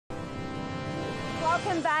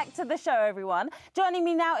Welcome back to the show, everyone. Joining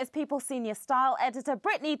me now is People Senior Style Editor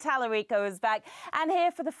Brittany Tallarico is back. And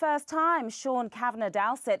here for the first time, Sean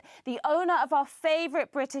Kavanagh-Dowsett, the owner of our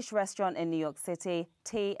favourite British restaurant in New York City,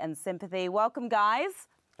 Tea Sympathy. Welcome, guys.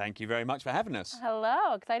 Thank you very much for having us.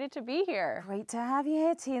 Hello, excited to be here. Great to have you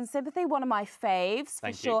here, Tea Sympathy, one of my faves,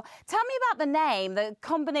 for sure. Tell me about the name, the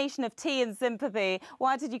combination of Tea and Sympathy.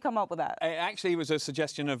 Why did you come up with that? It actually was a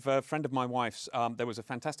suggestion of a friend of my wife's. There was a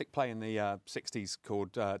fantastic play in the 60s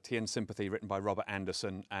called Tea and Sympathy, written by Robert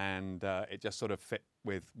Anderson, and it just sort of fit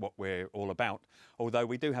with what we're all about. Although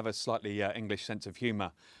we do have a slightly English sense of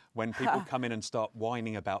humour. When people come in and start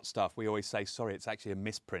whining about stuff, we always say, sorry, it's actually a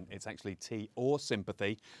misprint. It's actually Tea or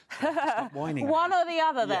Sympathy. So stop whining. One or the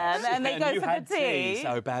other, then, and they go you for had the tea.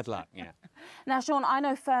 So bad luck, yeah. Now, Sean, I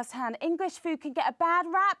know firsthand English food can get a bad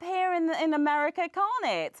rap here in America, can't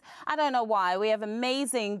it? I don't know why. We have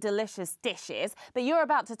amazing, delicious dishes, but you're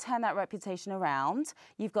about to turn that reputation around.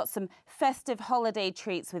 You've got some festive holiday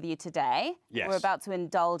treats with you today. Yes. We're about to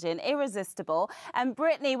indulge in, irresistible. And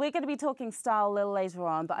Brittany, we're going to be talking style a little later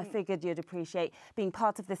on, but I figured you'd appreciate being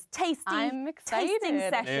part of this tasting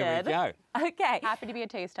session. There we go. Okay. Happy to be a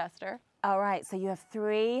taste tester. All right, so you have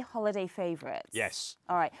 3 holiday favourites. Yes.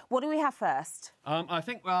 All right, what do we have first? I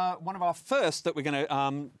think one of our first that we're going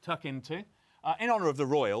to tuck into, in honour of the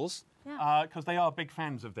royals, because they are big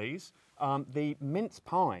fans of these, the mince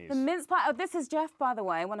pies. The mince pie. Oh, this is Jeff, by the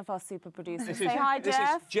way, one of our super producers. Say hi,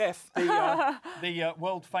 Jeff. This is Jeff, the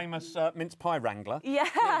world-famous mince pie wrangler. Yeah.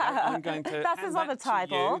 I'm going to That's his other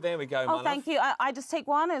title. There we go, Oh, thank you. I just take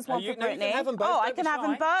one as one for Brittany. No, you can have them both. Oh, I can have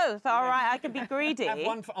them both. All right, I can be greedy. Have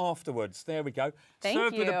one for afterwards. There we go.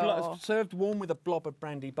 Thank you. Served warm with a blob of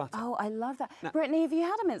brandy butter. Oh, I love that. Now, Brittany, have you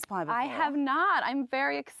had a mince pie before? I have not. I'm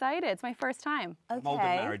very excited. It's my first time. Okay. I'm old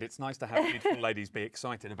and married. It's nice to have beautiful ladies be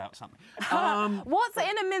excited about something. What's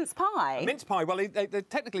in a mince pie? A mince pie, well,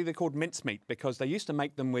 technically they're called mincemeat because they used to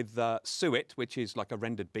make them with suet, which is like a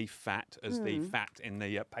rendered beef fat, as the fat in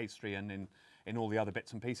the pastry and in all the other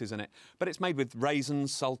bits and pieces in it. But it's made with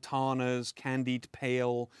raisins, sultanas, candied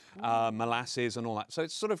peel, molasses and all that. So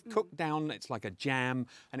it's sort of cooked down, it's like a jam,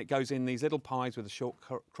 and it goes in these little pies with a short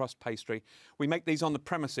crust pastry. We make these on the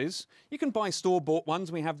premises. You can buy store-bought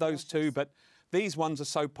ones, we have those too, but these ones are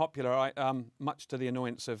so popular, much to the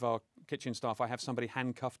annoyance of our kitchen staff, I have somebody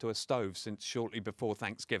handcuffed to a stove since shortly before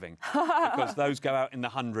Thanksgiving because those go out in the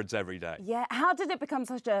hundreds every day. Yeah, how did it become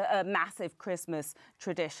such a massive Christmas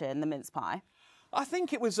tradition, the mince pie? I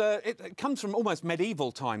think it was, it comes from almost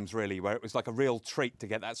medieval times, really, where it was like a real treat to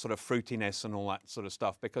get that sort of fruitiness and all that sort of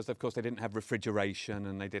stuff because, of course, they didn't have refrigeration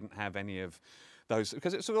and they didn't have any of those,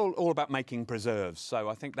 because it's all about making preserves. So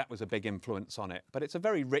I think that was a big influence on it. But it's a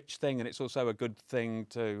very rich thing and it's also a good thing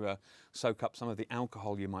to soak up some of the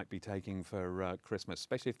alcohol you might be taking for Christmas,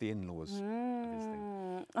 especially if the in-laws are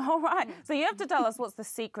visiting. All right. So you have to tell us what's the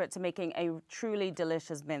secret to making a truly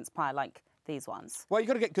delicious mince pie like these ones? Well, you've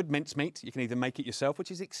got to get good mincemeat. You can either make it yourself, which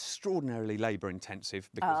is extraordinarily labour-intensive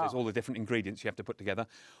because there's all the different ingredients you have to put together,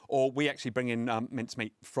 or we actually bring in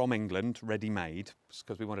mincemeat from England, ready-made,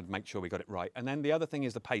 because we wanted to make sure we got it right. And then the other thing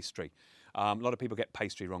is the pastry. A lot of people get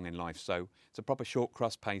pastry wrong in life, so it's a proper short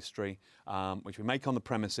crust pastry, which we make on the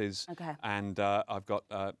premises. Okay. And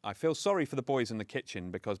I feel sorry for the boys in the kitchen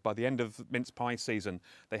because by the end of mince pie season,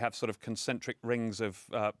 they have sort of concentric rings of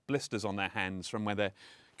blisters on their hands from where they're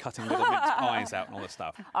cutting little mince pies out and all the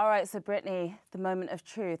stuff. All right, so Brittany, the moment of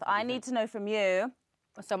truth. I need to know from you.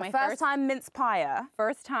 So my first time mince pie.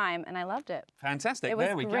 First time, and I loved it. Fantastic. It was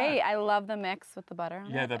there we great. go. I love the mix with the butter.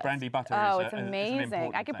 Yeah, the brandy butter it's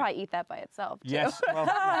amazing. I could probably eat that by itself, too. Yes, well,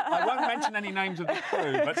 I won't mention any names of the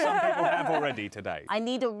crew, but some people have already today. I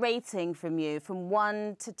need a rating from you from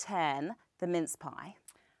 1 to 10, the mince pie.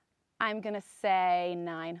 I'm going to say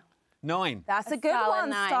 9. 9. That's a good one,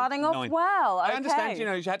 9. starting off well. Okay. I understand, you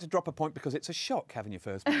know, you had to drop a point because it's a shock having your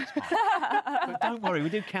first mince pie. But don't worry, we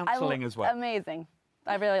did counselling as well. Amazing.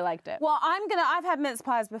 I really liked it. Well, I've had mince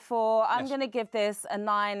pies before. I'm going to give this a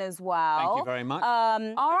 9 as well. Thank you very much.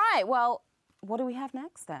 All right, well, what do we have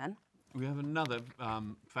next then? We have another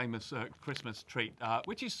famous Christmas treat,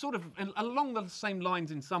 which is sort of along the same lines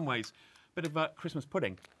in some ways, bit of Christmas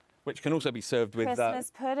pudding, which can also be served with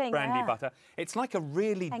brandy butter. It's like a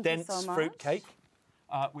really dense fruit cake,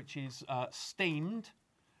 which is steamed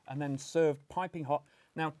and then served piping hot.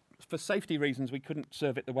 Now, for safety reasons, we couldn't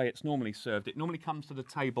serve it the way it's normally served. It normally comes to the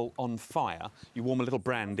table on fire. You warm a little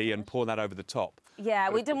brandy and pour that over the top. Yeah,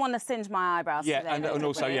 we didn't want to singe my eyebrows today. And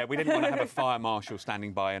also, we didn't want to have a fire marshal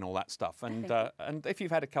standing by and all that stuff. And if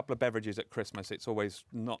you've had a couple of beverages at Christmas, it's always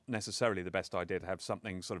not necessarily the best idea to have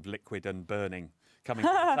something sort of liquid and burning coming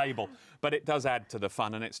to the table. But it does add to the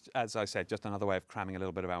fun, and it's, as I said, just another way of cramming a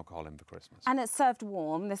little bit of alcohol in for Christmas. And it's served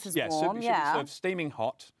warm. This is warm, it should be served steaming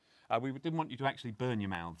hot. We didn't want you to actually burn your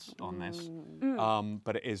mouths on this,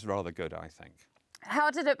 but it is rather good, I think.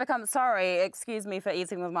 How did it become, sorry, excuse me for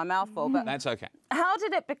eating with my mouth full, but... That's OK. How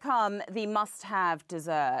did it become the must-have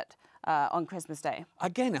dessert on Christmas Day?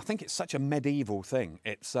 Again, I think it's such a medieval thing.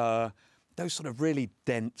 It's those sort of really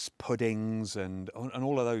dense puddings and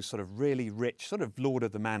all of those sort of really rich, sort of Lord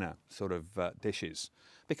of the Manor sort of dishes.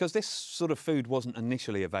 Because this sort of food wasn't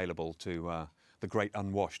initially available to... the great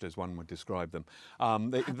unwashed, as one would describe them,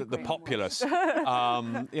 the populace,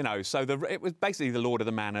 you know. So it was basically the Lord of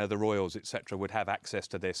the Manor, the royals, etc., would have access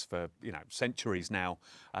to this for centuries now.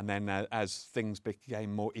 And then as things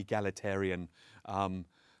became more egalitarian,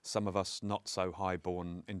 some of us not so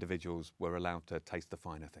high-born individuals were allowed to taste the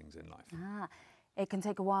finer things in life. It can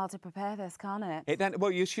take a while to prepare this, can't it?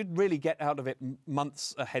 Well, you should really get out of it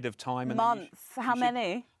months ahead of time. And months? How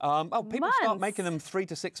many? People start making them 3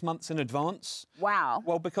 to 6 months in advance. Wow.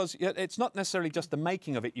 Well, because it's not necessarily just the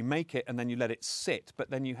making of it. You make it and then you let it sit, but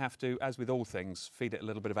then you have to, as with all things, feed it a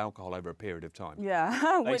little bit of alcohol over a period of time.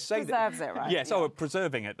 Yeah, which preserves it, right? Yes,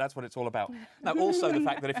 preserving it, that's what it's all about. Now, also the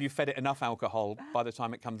fact that if you fed it enough alcohol, by the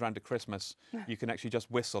time it comes round to Christmas, you can actually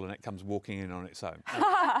just whistle and it comes walking in on its own.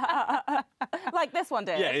 Like this one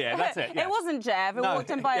did. Yeah, that's it. Yes. It wasn't Jeff, it walked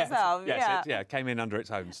in by itself. Yes, it came in under its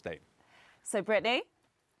own steam. So, Brittany,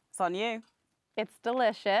 it's on you. It's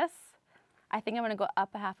delicious. I think I'm going to go up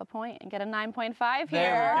a half a point and get a 9.5 here.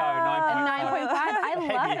 There we go, 9.5. I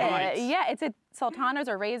love it. Heights. Yeah, it's sultanas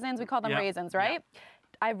or raisins. We call them raisins, right? Yep.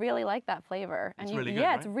 I really like that flavor. It's really good,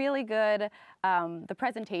 yeah, right? It's really good. The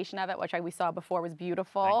presentation of it, which we saw before, was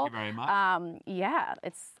beautiful. Thank you very much. Yeah,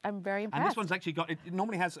 I'm very impressed. And this one's actually got, it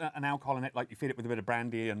normally has an alcohol in it, like you feed it with a bit of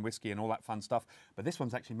brandy and whiskey and all that fun stuff, but this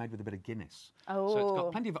one's actually made with a bit of Guinness. Oh. So it's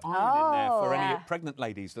got plenty of iron in there for any pregnant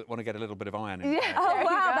ladies that want to get a little bit of iron in there. Oh,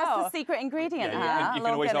 wow, that's the secret ingredient. And you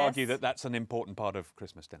can always argue that that's an important part of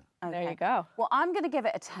Christmas dinner. Okay. There you go. Well, I'm going to give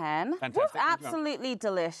it a 10. Fantastic. Absolutely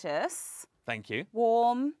delicious. Thank you.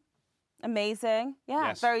 Warm. Amazing. Yeah,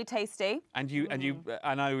 yes. Very tasty. And you,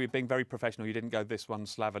 I know you're being very professional. You didn't go this one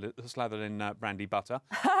slathered in brandy butter.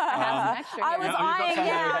 I was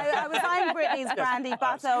eyeing Brittany's brandy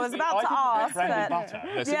butter. I was about to ask. Brandy butter.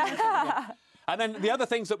 Yeah. And then the other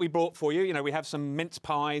things that we brought for you, we have some mince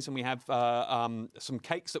pies and we have some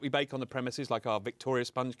cakes that we bake on the premises, like our Victoria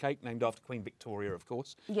sponge cake, named after Queen Victoria, of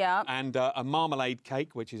course. Yeah. And a marmalade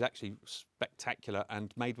cake, which is actually spectacular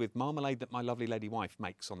and made with marmalade that my lovely lady wife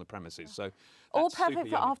makes on the premises. So all perfect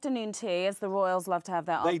for afternoon tea, as the royals love to have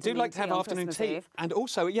their afternoon tea. They do like to have afternoon tea. And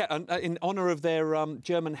also, in honour of their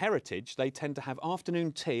German heritage, they tend to have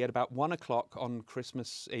afternoon tea at about 1 o'clock on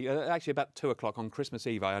Christmas Eve. Actually, about 2 o'clock on Christmas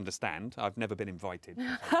Eve, I understand. I've never been invited. So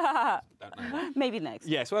I don't know why. Maybe next.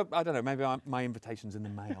 Yes, well, I don't know. Maybe my invitation's in the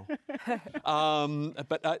mail.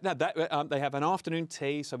 They have an afternoon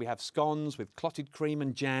tea, so we have scones with clotted cream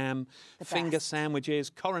and jam, finger sandwiches,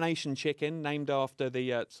 coronation chicken, named after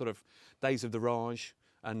the sort of days of the Raj,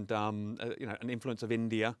 and an influence of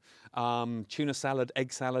India, tuna salad,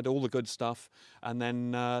 egg salad, all the good stuff, and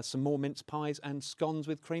then some more mince pies and scones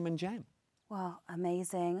with cream and jam. Well,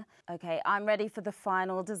 amazing. Okay, I'm ready for the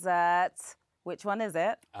final dessert. Which one is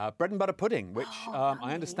it? Bread and butter pudding, which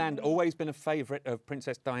I understand always been a favourite of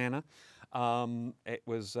Princess Diana. It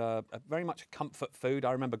was very much a comfort food.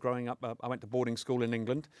 I remember growing up, I went to boarding school in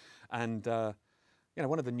England, and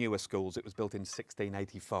one of the newer schools. It was built in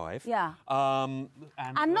 1685. Yeah. And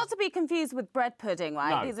not to be confused with bread pudding,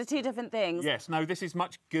 right? No. These are two different things. Yes. No, this is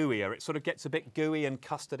much gooier. It sort of gets a bit gooey and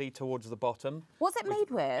custardy towards the bottom. What's it made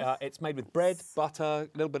with? It's made with bread, butter,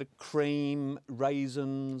 a little bit of cream,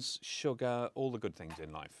 raisins, sugar, all the good things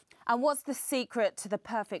in life. And what's the secret to the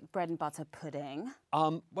perfect bread and butter pudding?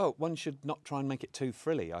 Well, one should not try and make it too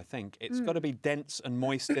frilly, I think. It's got to be dense and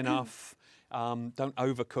moist enough. Don't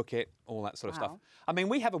overcook it, all that sort of stuff. I mean,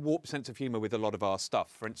 we have a warped sense of humour with a lot of our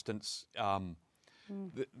stuff. For instance,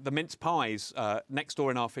 the mince pies next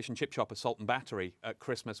door in our fish and chip shop at Salt and Battery at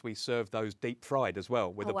Christmas, we serve those deep fried as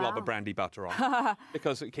well with a blob of brandy butter on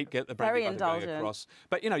because it get the brandy butter going across.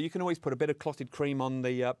 But you can always put a bit of clotted cream on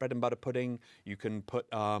the bread and butter pudding. You can put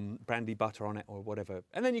brandy butter on it or whatever,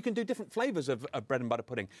 and then you can do different flavours of bread and butter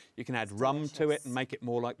pudding. You can add rum to it and make it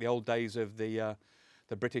more like the old days of the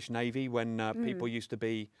the British Navy when people used to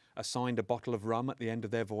be assigned a bottle of rum at the end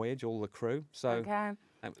of their voyage, all the crew. So Okay.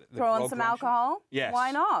 the Throw on grog some ration. alcohol? Yes.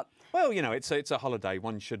 Why not? Well, you know, it's a holiday.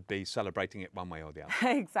 One should be celebrating it one way or the other.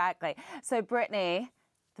 Exactly. So, Brittany,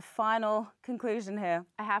 the final conclusion here.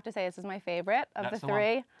 I have to say this is my favorite of That's the the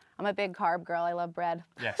three. I'm a big carb girl. I love bread.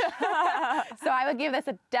 Yes. So I would give this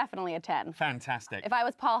definitely a 10. Fantastic. If I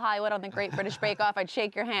was Paul Hollywood on the Great British Bake Off, I'd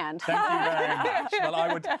shake your hand. Thank you very much. Well,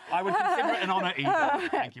 I would consider it an honour either.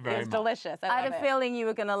 Thank you very much. It's delicious. I I had love a it. feeling you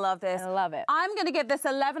were going to love this. I love it. I'm going to give this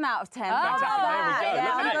 11 out of 10. Fantastic. There we go. Yeah,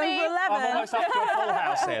 Look I'm at going it. for 11. I'm almost up to a full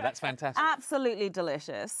house here. That's fantastic. Absolutely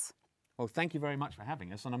delicious. Well, thank you very much for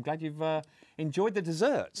having us, and I'm glad you've enjoyed the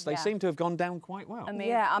desserts. They Yeah. seem to have gone down quite well. Amazing.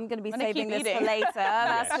 Yeah, I'm going to be I'm gonna saving keep this for eating. later,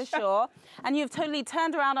 that's Yes. for sure. And you've totally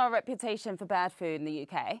turned around our reputation for bad food in the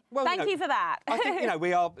UK. Well, Thank you know, you for that. I think, you know,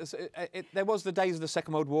 we are. There was the days of the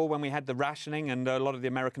Second World War when we had the rationing, and a lot of the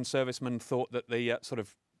American servicemen thought that the sort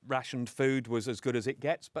of rationed food was as good as it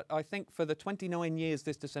gets. But I think for the 29 years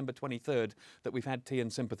this December 23rd that we've had Tea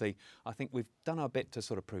and Sympathy, I think we've done our bit to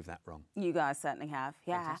sort of prove that wrong. You guys certainly have,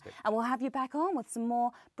 yeah. Fantastic. And we'll have you back on with some more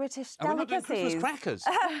British And we're not doing delicacies. Christmas crackers.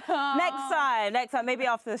 Next time, maybe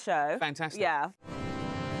after the show. Fantastic. Yeah.